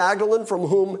Mary Magdalene, from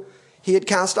whom he had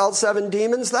cast out 7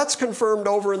 demons. That's confirmed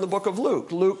over in the book of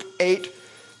Luke. Luke 8,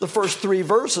 the first 3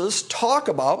 verses, talk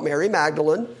about Mary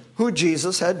Magdalene, who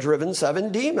Jesus had driven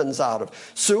 7 demons out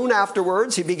of. Soon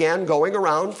afterwards, he began going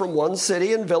around from one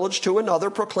city and village to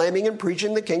another, proclaiming and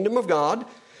preaching the kingdom of God.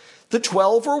 The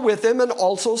 12 were with him, and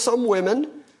also some women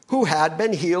who had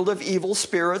been healed of evil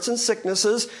spirits and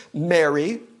sicknesses.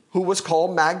 Mary, who was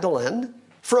called Magdalene,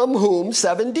 from whom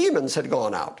 7 demons had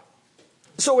gone out.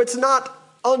 So it's not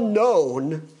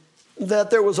unknown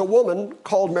that there was a woman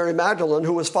called Mary Magdalene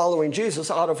who was following Jesus,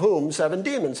 out of whom 7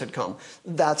 demons had come.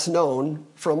 That's known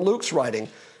from Luke's writing.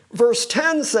 Verse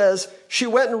 10 says, she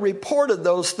went and reported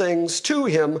those things to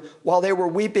him while they were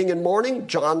weeping and mourning.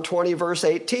 John 20, verse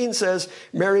 18 says,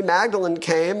 Mary Magdalene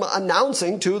came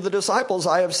announcing to the disciples,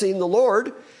 I have seen the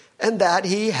Lord, and that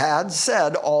he had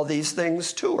said all these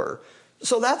things to her.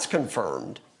 So that's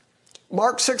confirmed.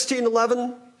 Mark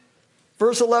 16:11,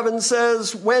 verse 11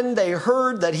 says, when they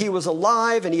heard that he was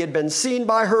alive and he had been seen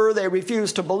by her, they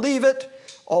refused to believe it.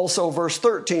 Also, verse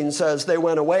 13 says, they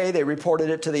went away, they reported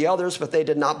it to the others, but they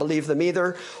did not believe them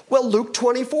either. Well, Luke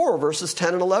 24, verses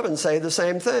 10 and 11 say the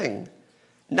same thing.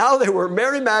 Now there were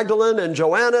Mary Magdalene and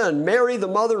Joanna and Mary, the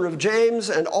mother of James,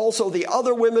 and also the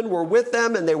other women were with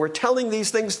them, and they were telling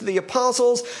these things to the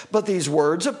apostles, but these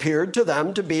words appeared to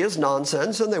them to be as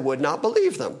nonsense, and they would not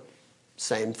believe them.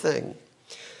 Same thing.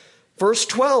 Verse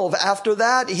 12, after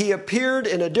that, he appeared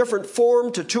in a different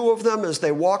form to 2 of them as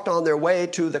they walked on their way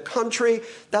to the country.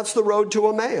 That's the road to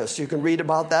Emmaus. You can read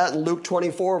about that in Luke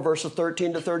 24, verses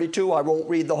 13 to 32. I won't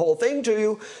read the whole thing to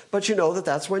you, but you know that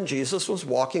that's when Jesus was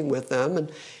walking with them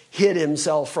and hid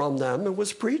himself from them and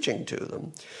was preaching to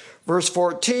them. Verse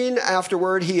 14,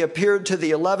 afterward he appeared to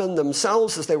the 11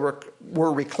 themselves as they were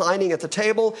reclining at the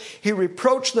table. He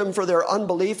reproached them for their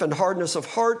unbelief and hardness of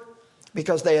heart,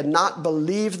 because they had not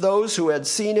believed those who had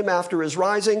seen him after his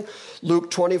rising. Luke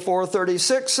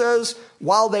 24:36 says,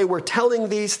 while they were telling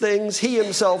these things, he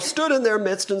himself stood in their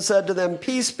midst and said to them,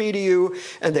 peace be to you.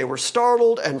 And they were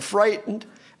startled and frightened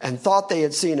and thought they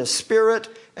had seen a spirit.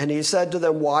 And he said to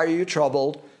them, why are you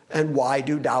troubled? And why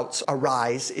do doubts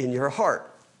arise in your heart?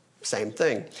 Same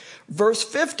thing. Verse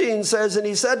 15 says, and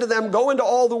he said to them, go into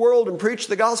all the world and preach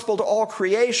the gospel to all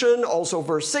creation. Also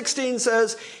verse 16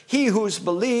 says, he who's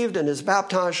believed and is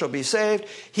baptized shall be saved.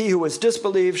 He who is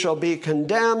disbelieved shall be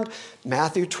condemned.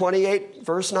 Matthew 28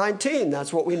 verse 19.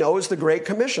 That's what we know is the Great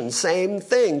Commission. Same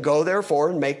thing. Go therefore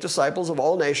and make disciples of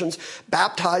all nations,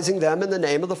 baptizing them in the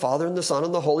name of the Father and the Son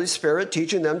and the Holy Spirit,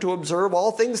 teaching them to observe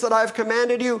all things that I've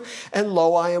commanded you. And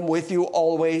lo, I am with you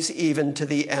always, even to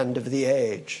the end of the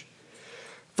age.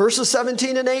 Verses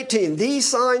 17 and 18, these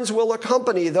signs will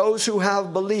accompany those who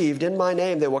have believed in my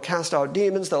name. They will cast out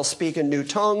demons. They'll speak in new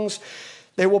tongues.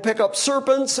 They will pick up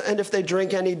serpents, and if they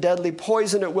drink any deadly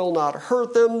poison, it will not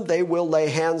hurt them. They will lay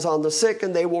hands on the sick,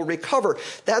 and they will recover.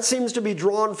 That seems to be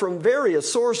drawn from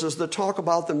various sources that talk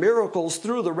about the miracles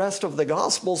through the rest of the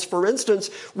Gospels. For instance,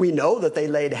 we know that they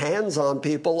laid hands on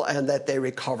people and that they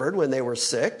recovered when they were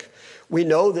sick. We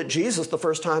know that Jesus, the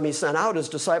first time he sent out his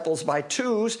disciples by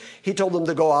twos, he told them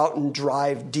to go out and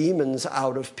drive demons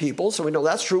out of people. So we know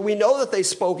that's true. We know that they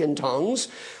spoke in tongues.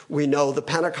 We know the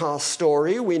Pentecost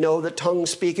story. We know that tongue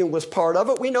speaking was part of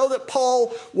it. We know that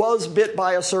Paul was bit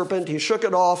by a serpent. He shook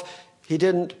it off. He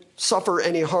didn't suffer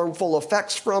any harmful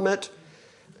effects from it.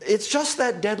 It's just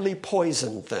that deadly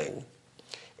poison thing.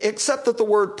 Except that the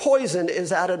word poison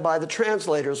is added by the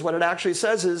translators. What it actually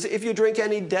says is, if you drink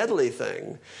any deadly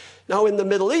thing. Now, in the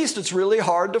Middle East, it's really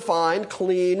hard to find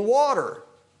clean water.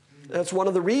 That's one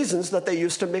of the reasons that they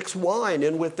used to mix wine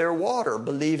in with their water,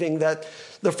 believing that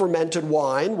the fermented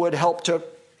wine would help to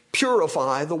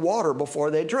purify the water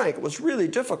before they drank. It was really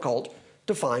difficult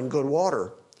to find good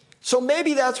water. So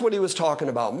maybe that's what he was talking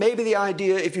about. Maybe the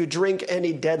idea, if you drink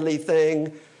any deadly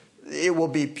thing, it will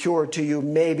be pure to you.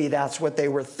 Maybe that's what they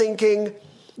were thinking.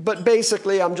 But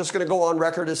basically, I'm just going to go on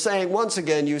record as saying, once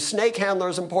again, you snake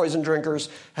handlers and poison drinkers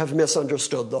have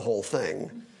misunderstood the whole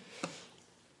thing.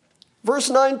 Verse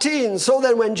 19, so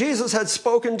then when Jesus had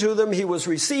spoken to them, he was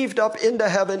received up into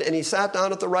heaven and he sat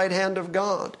down at the right hand of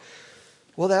God.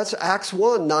 Well, that's Acts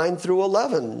 1, 9 through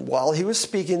 11. While he was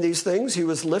speaking these things, he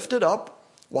was lifted up.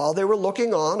 While they were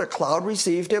looking on, a cloud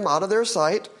received him out of their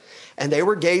sight. And they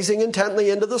were gazing intently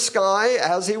into the sky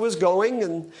as he was going.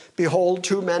 And behold,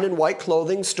 two men in white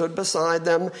clothing stood beside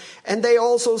them. And they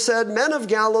also said, men of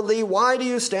Galilee, why do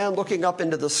you stand looking up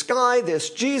into the sky? This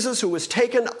Jesus who was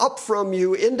taken up from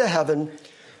you into heaven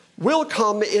will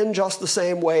come in just the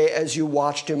same way as you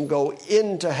watched him go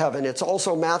into heaven. It's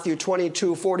also Matthew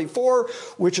 22:44,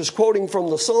 which is quoting from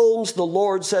the Psalms. The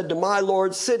Lord said to my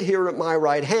Lord, sit here at my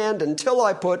right hand until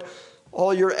I put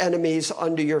all your enemies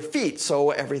under your feet.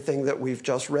 So everything that we've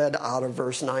just read out of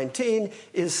verse 19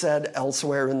 is said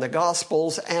elsewhere in the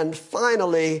Gospels. And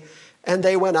finally, and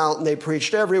they went out and they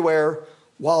preached everywhere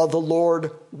while the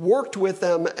Lord worked with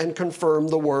them and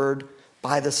confirmed the word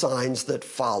by the signs that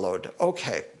followed.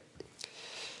 Okay.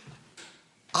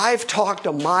 I've talked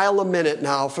a mile a minute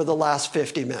now for the last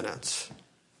 50 minutes.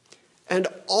 And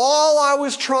all I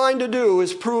was trying to do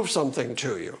is prove something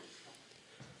to you.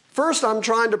 First, I'm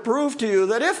trying to prove to you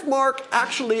that if Mark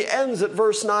actually ends at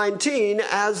verse 19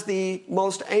 as the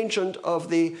most ancient of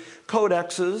the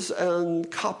codexes and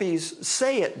copies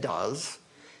say it does,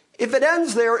 if it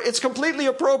ends there, it's completely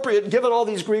appropriate given all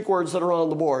these Greek words that are on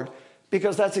the board,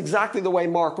 because that's exactly the way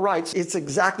Mark writes. It's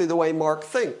exactly the way Mark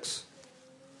thinks.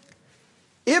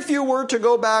 If you were to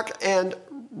go back and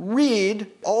read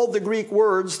all the Greek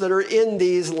words that are in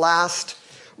these last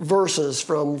verses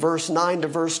from verse 9 to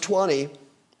verse 20,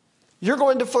 you're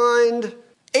going to find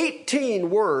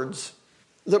 18 words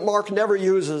that Mark never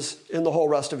uses in the whole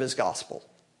rest of his gospel.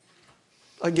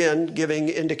 Again, giving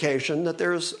indication that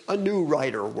there's a new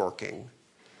writer working.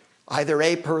 Either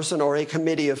a person or a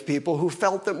committee of people who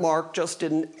felt that Mark just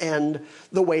didn't end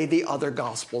the way the other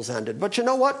gospels ended. But you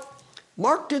know what?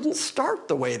 Mark didn't start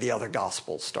the way the other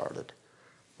gospels started.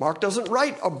 Mark doesn't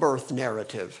write a birth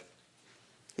narrative.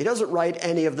 He doesn't write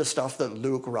any of the stuff that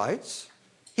Luke writes.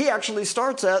 He actually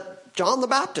starts at John the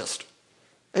Baptist,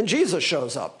 and Jesus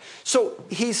shows up. So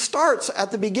he starts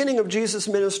at the beginning of Jesus'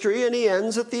 ministry, and he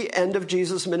ends at the end of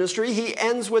Jesus' ministry. He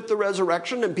ends with the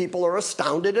resurrection, and people are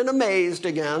astounded and amazed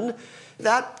again.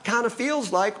 That kind of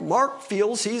feels like Mark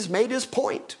feels he's made his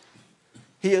point.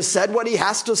 He has said what he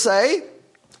has to say,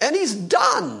 and he's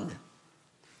done.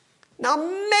 Now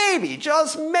maybe,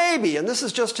 just maybe, and this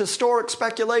is just historic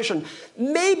speculation,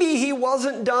 maybe he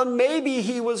wasn't done, maybe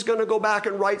he was going to go back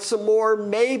and write some more,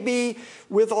 maybe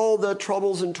with all the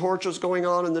troubles and tortures going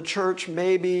on in the church,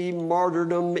 maybe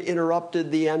martyrdom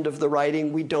interrupted the end of the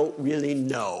writing. We don't really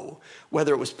know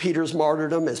whether it was Peter's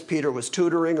martyrdom as Peter was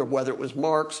tutoring or whether it was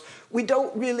Mark's. We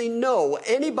don't really know.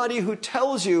 Anybody who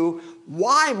tells you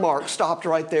why Mark stopped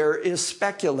right there is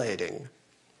speculating.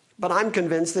 But I'm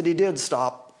convinced that he did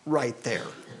stop right there,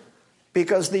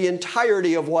 because the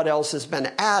entirety of what else has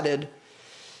been added,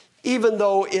 even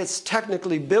though it's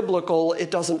technically biblical, it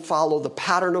doesn't follow the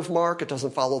pattern of Mark, it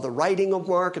doesn't follow the writing of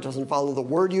Mark, it doesn't follow the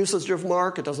word usage of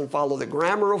Mark, it doesn't follow the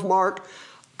grammar of Mark.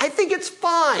 I think it's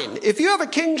fine. If you have a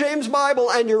King James Bible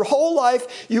and your whole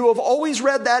life you have always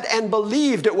read that and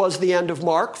believed it was the end of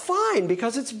Mark, fine,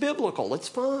 because it's biblical, it's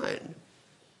fine.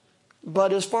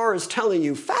 But as far as telling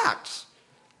you facts,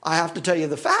 I have to tell you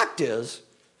the fact is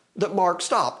that Mark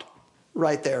stopped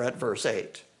right there at verse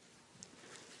 8.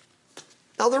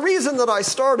 Now, the reason that I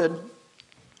started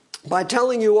by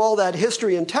telling you all that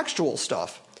history and textual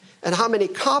stuff and how many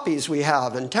copies we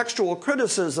have and textual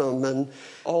criticism and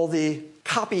all the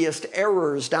copyist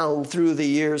errors down through the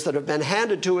years that have been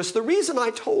handed to us, the reason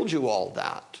I told you all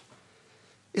that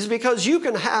is because you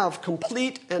can have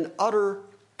complete and utter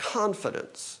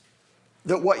confidence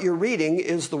that what you're reading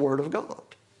is the Word of God.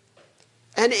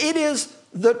 And it is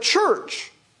the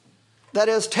church that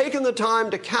has taken the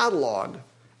time to catalog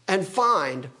and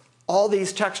find all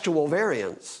these textual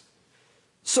variants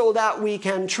so that we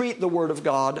can treat the Word of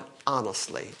God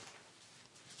honestly.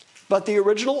 But the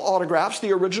original autographs,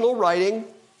 the original writing,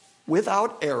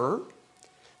 without error,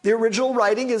 the original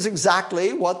writing is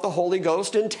exactly what the Holy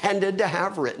Ghost intended to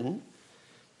have written.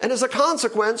 And as a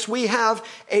consequence, we have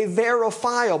a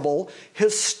verifiable,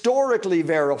 historically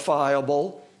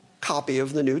verifiable copy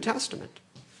of the New Testament.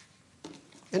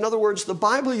 In other words, the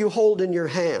Bible you hold in your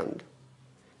hand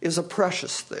is a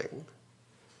precious thing.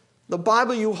 The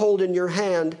Bible you hold in your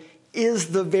hand is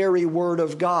the very Word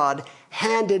of God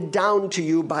handed down to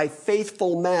you by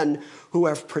faithful men who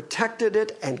have protected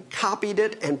it and copied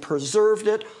it and preserved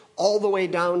it all the way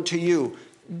down to you.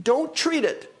 Don't treat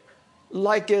it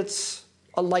like it's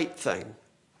a light thing.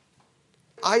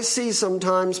 I see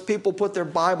sometimes people put their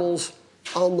Bibles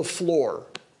on the floor,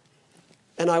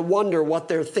 and I wonder what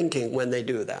they're thinking when they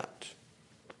do that.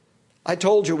 I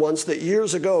told you once that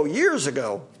years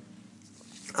ago,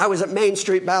 I was at Main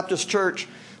Street Baptist Church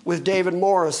with David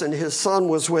Morris, and his son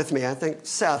was with me. I think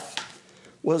Seth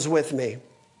was with me.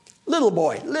 Little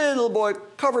boy,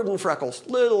 covered in freckles,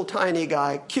 little tiny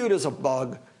guy, cute as a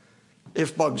bug,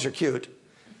 if bugs are cute.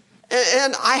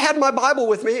 And I had my Bible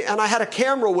with me, and I had a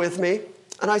camera with me,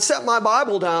 and I set my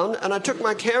Bible down, and I took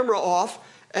my camera off,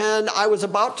 and I was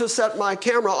about to set my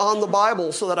camera on the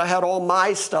Bible so that I had all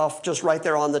my stuff just right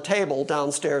there on the table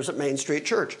downstairs at Main Street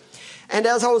Church. And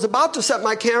as I was about to set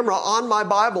my camera on my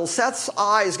Bible, Seth's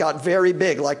eyes got very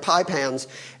big, like pie pans.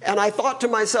 And I thought to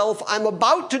myself, I'm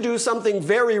about to do something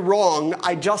very wrong.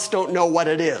 I just don't know what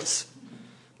it is.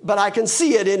 But I can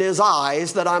see it in his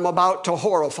eyes that I'm about to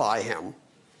horrify him.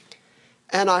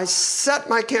 And I set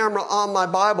my camera on my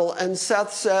Bible, and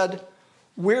Seth said,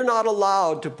 "We're not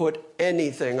allowed to put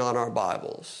anything on our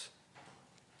Bibles."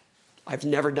 I've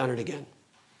never done it again.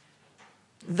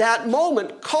 That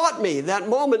moment caught me. That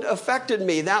moment affected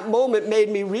me. That moment made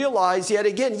me realize yet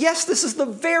again, yes, this is the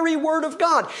very Word of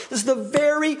God. This is the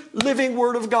very living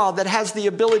Word of God that has the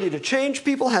ability to change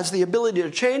people, has the ability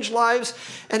to change lives,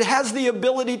 and has the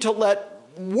ability to let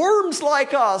worms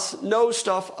like us know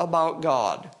stuff about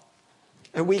God.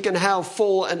 And we can have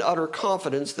full and utter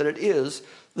confidence that it is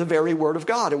the very Word of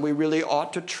God, and we really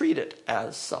ought to treat it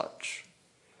as such.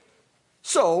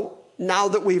 So, now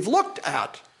that we've looked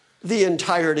at the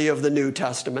entirety of the New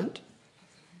Testament,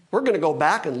 we're going to go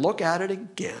back and look at it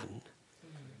again,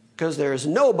 because there's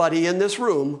nobody in this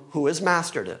room who has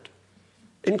mastered it,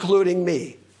 including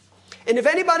me. And if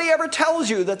anybody ever tells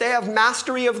you that they have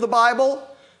mastery of the Bible,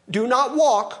 do not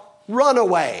walk, run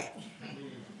away.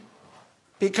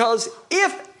 Because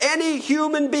if any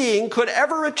human being could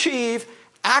ever achieve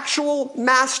actual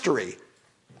mastery,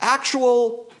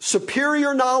 actual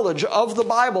superior knowledge of the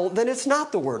Bible, then it's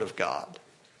not the Word of God.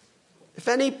 If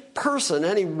any person,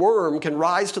 any worm can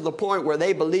rise to the point where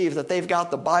they believe that they've got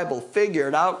the Bible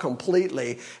figured out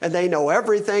completely and they know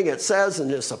everything it says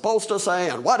and is supposed to say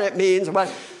and what it means,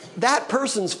 that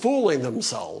person's fooling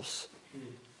themselves.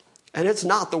 And it's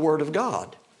not the Word of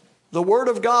God. The Word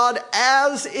of God,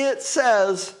 as it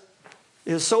says,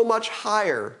 is so much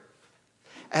higher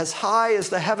As high as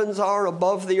the heavens are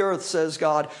above the earth, says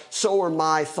God, so are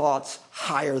my thoughts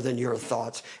higher than your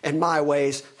thoughts, and my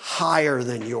ways higher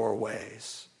than your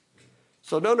ways.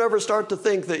 So don't ever start to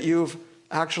think that you've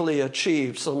actually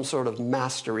achieved some sort of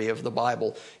mastery of the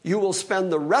Bible. You will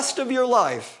spend the rest of your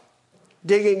life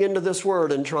digging into this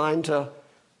word and trying to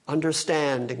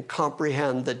understand and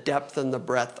comprehend the depth and the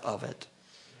breadth of it.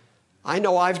 I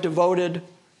know I've devoted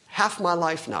half my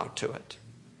life now to it,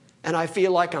 and I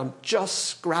feel like I'm just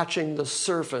scratching the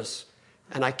surface,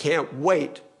 and I can't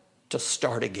wait to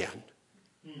start again.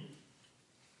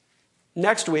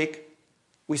 Next week,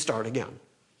 we start again.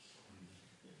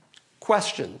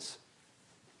 Questions?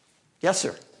 Yes,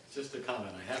 sir. Just a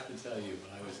comment. I have to tell you,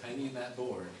 when I was hanging that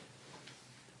board,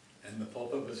 and the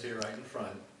pulpit was here right in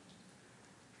front,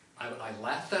 I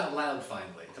laughed out loud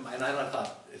finally. And I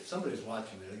thought, if somebody's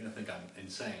watching me, they're going to think I'm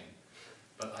insane.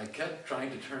 But I kept trying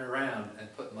to turn around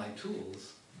and put my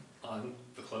tools on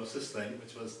the closest thing,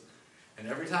 which was, and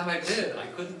every time I did, I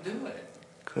couldn't do it.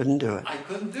 Couldn't do it. I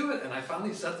couldn't do it. And I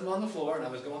finally set them on the floor, and I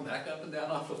was going back up and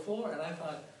down off the floor, and I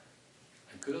thought,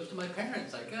 kudos to my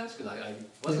parents, I guess, because I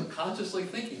wasn't consciously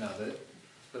thinking of it.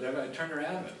 But every I turned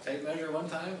around, a tape measure one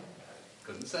time,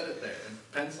 couldn't set it there. And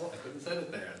pencil, I couldn't set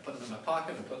it there. I put them in my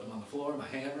pocket, I put them on the floor, my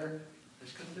hammer, I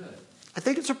just couldn't do it. I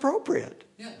think it's appropriate.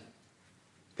 Yeah.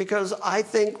 Because I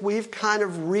think we've kind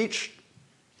of reached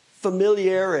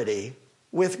familiarity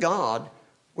with God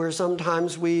where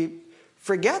sometimes we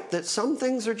forget that some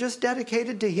things are just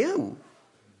dedicated to Him.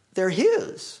 They're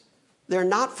His. They're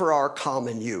not for our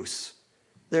common use.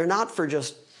 They're not for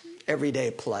just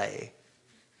everyday play.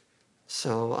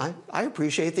 So I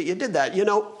appreciate that you did that. You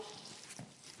know,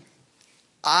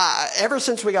 ever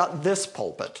since we got this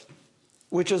pulpit,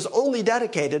 which is only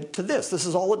dedicated to this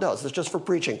is all it does. It's just for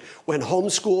preaching. When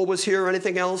homeschool was here or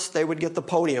anything else, they would get the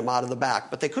podium out of the back,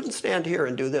 but they couldn't stand here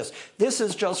and do this. This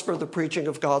is just for the preaching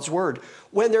of God's word.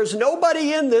 When there's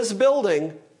nobody in this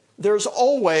building, there's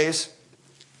always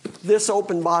this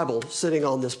open Bible sitting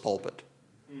on this pulpit.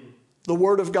 The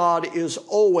Word of God is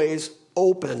always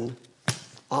open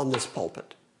on this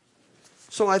pulpit.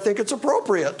 So I think it's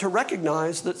appropriate to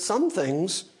recognize that some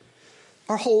things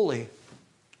are holy.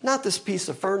 Not this piece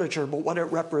of furniture, but what it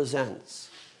represents.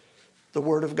 The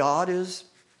Word of God is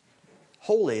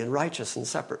holy and righteous and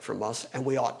separate from us, and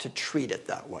we ought to treat it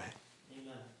that way.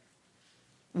 Amen.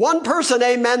 One person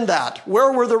amen that.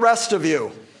 Where were the rest of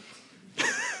you?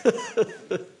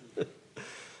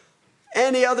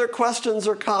 Any other questions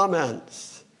or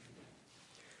comments?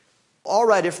 All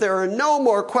right, if there are no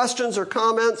more questions or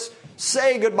comments,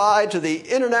 say goodbye to the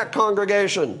internet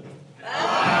congregation.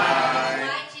 Bye.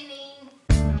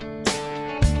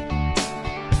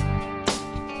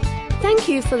 Thank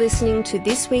you for listening to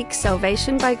this week's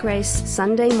Salvation by Grace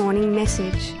Sunday morning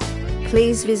message.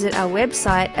 Please visit our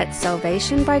website at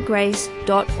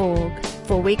salvationbygrace.org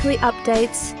for weekly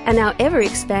updates and our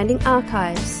ever-expanding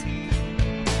archives.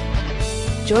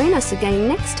 Join us again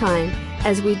next time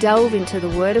as we delve into the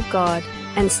Word of God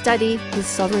and study His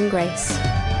sovereign grace.